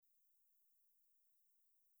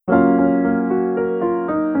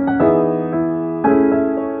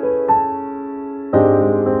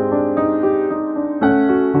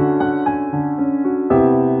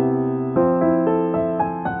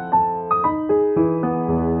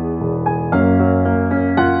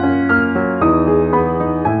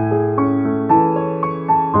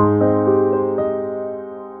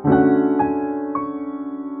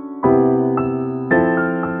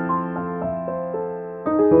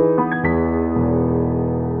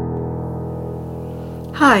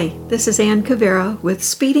Hi, this is Ann Cavera with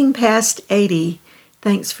Speeding Past 80.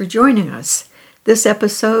 Thanks for joining us. This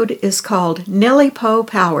episode is called Nelly Poe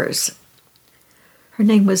Powers. Her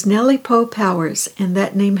name was Nelly Poe Powers, and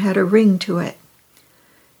that name had a ring to it.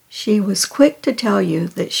 She was quick to tell you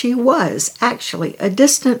that she was actually a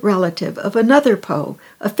distant relative of another Poe,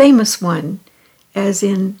 a famous one, as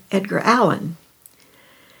in Edgar Allan.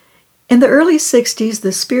 In the early 60s,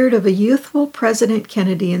 the spirit of a youthful President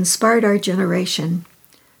Kennedy inspired our generation.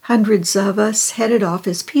 Hundreds of us headed off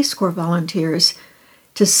as Peace Corps volunteers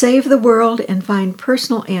to save the world and find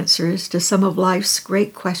personal answers to some of life's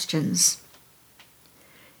great questions.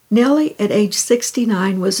 Nelly, at age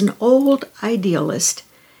 69, was an old idealist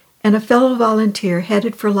and a fellow volunteer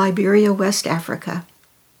headed for Liberia, West Africa.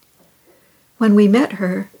 When we met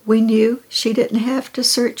her, we knew she didn't have to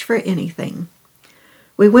search for anything.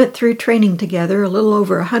 We went through training together, a little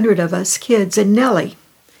over 100 of us kids, and Nelly.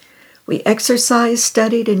 We exercised,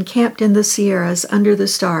 studied, and camped in the Sierras under the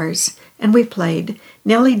stars, and we played.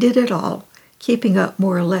 Nelly did it all, keeping up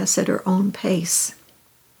more or less at her own pace.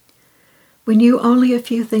 We knew only a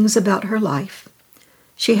few things about her life.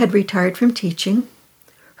 She had retired from teaching,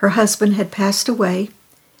 her husband had passed away,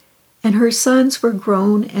 and her sons were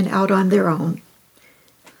grown and out on their own.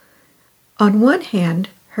 On one hand,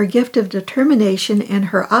 her gift of determination and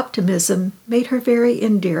her optimism made her very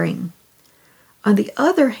endearing. On the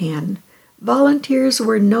other hand, volunteers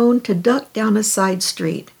were known to duck down a side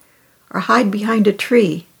street or hide behind a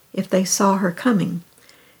tree if they saw her coming,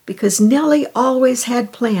 because Nelly always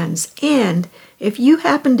had plans, and if you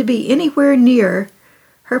happened to be anywhere near,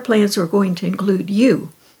 her plans were going to include you.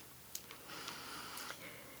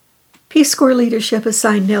 Peace Corps leadership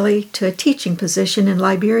assigned Nelly to a teaching position in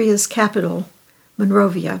Liberia's capital,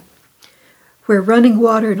 Monrovia, where running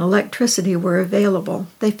water and electricity were available.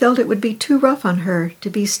 They felt it would be too rough on her to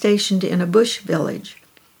be stationed in a bush village.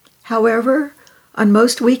 However, on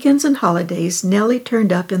most weekends and holidays, Nelly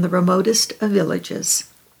turned up in the remotest of villages.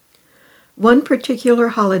 One particular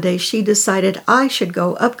holiday, she decided I should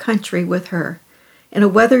go up country with her in a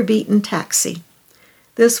weather-beaten taxi.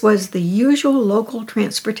 This was the usual local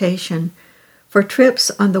transportation for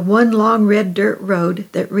trips on the one long red dirt road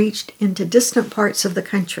that reached into distant parts of the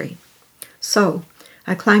country. So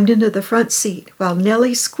I climbed into the front seat while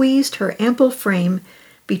Nelly squeezed her ample frame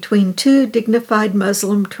between two dignified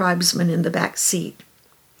Muslim tribesmen in the back seat.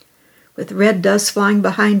 With red dust flying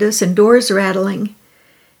behind us and doors rattling,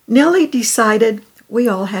 Nelly decided we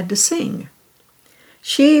all had to sing.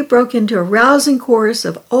 She broke into a rousing chorus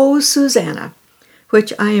of "Oh, Susanna,"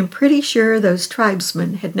 which I am pretty sure those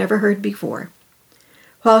tribesmen had never heard before.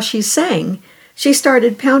 While she sang, she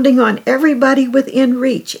started pounding on everybody within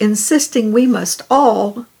reach, insisting we must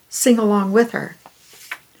all sing along with her.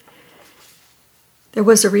 There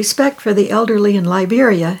was a respect for the elderly in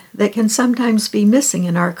Liberia that can sometimes be missing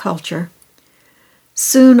in our culture.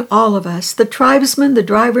 Soon all of us, the tribesman, the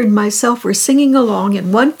driver, and myself, were singing along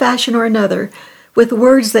in one fashion or another with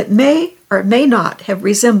words that may or may not have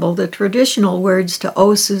resembled the traditional words to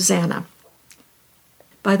 "Oh, Susanna."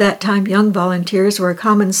 By that time, young volunteers were a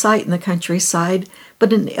common sight in the countryside,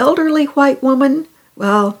 but an elderly white woman,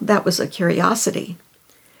 well, that was a curiosity.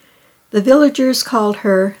 The villagers called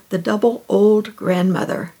her the double old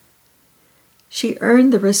grandmother. She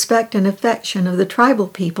earned the respect and affection of the tribal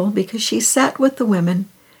people because she sat with the women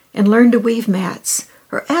and learned to weave mats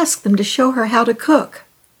or asked them to show her how to cook.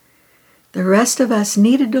 The rest of us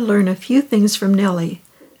needed to learn a few things from Nelly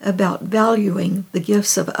about valuing the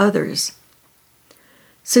gifts of others.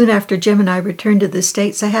 Soon after Jim and I returned to the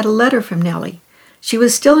States, I had a letter from Nelly. She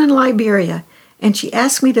was still in Liberia, and she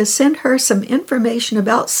asked me to send her some information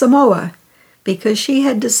about Samoa because she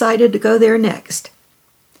had decided to go there next.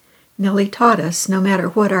 Nelly taught us, no matter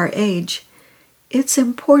what our age, it's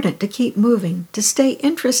important to keep moving, to stay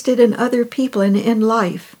interested in other people and in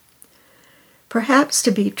life. Perhaps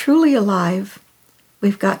to be truly alive,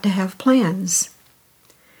 we've got to have plans.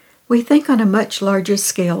 We think on a much larger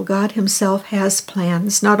scale, God Himself has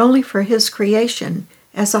plans, not only for His creation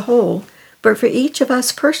as a whole, but for each of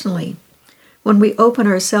us personally. When we open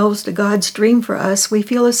ourselves to God's dream for us, we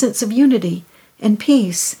feel a sense of unity and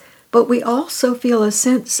peace, but we also feel a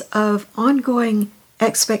sense of ongoing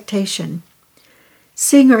expectation.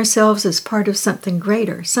 Seeing ourselves as part of something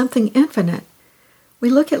greater, something infinite, we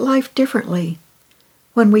look at life differently.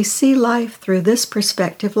 When we see life through this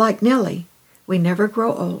perspective, like Nelly, we never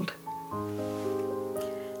grow old.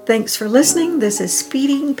 Thanks for listening. This is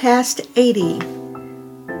Speeding Past 80.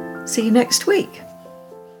 See you next week.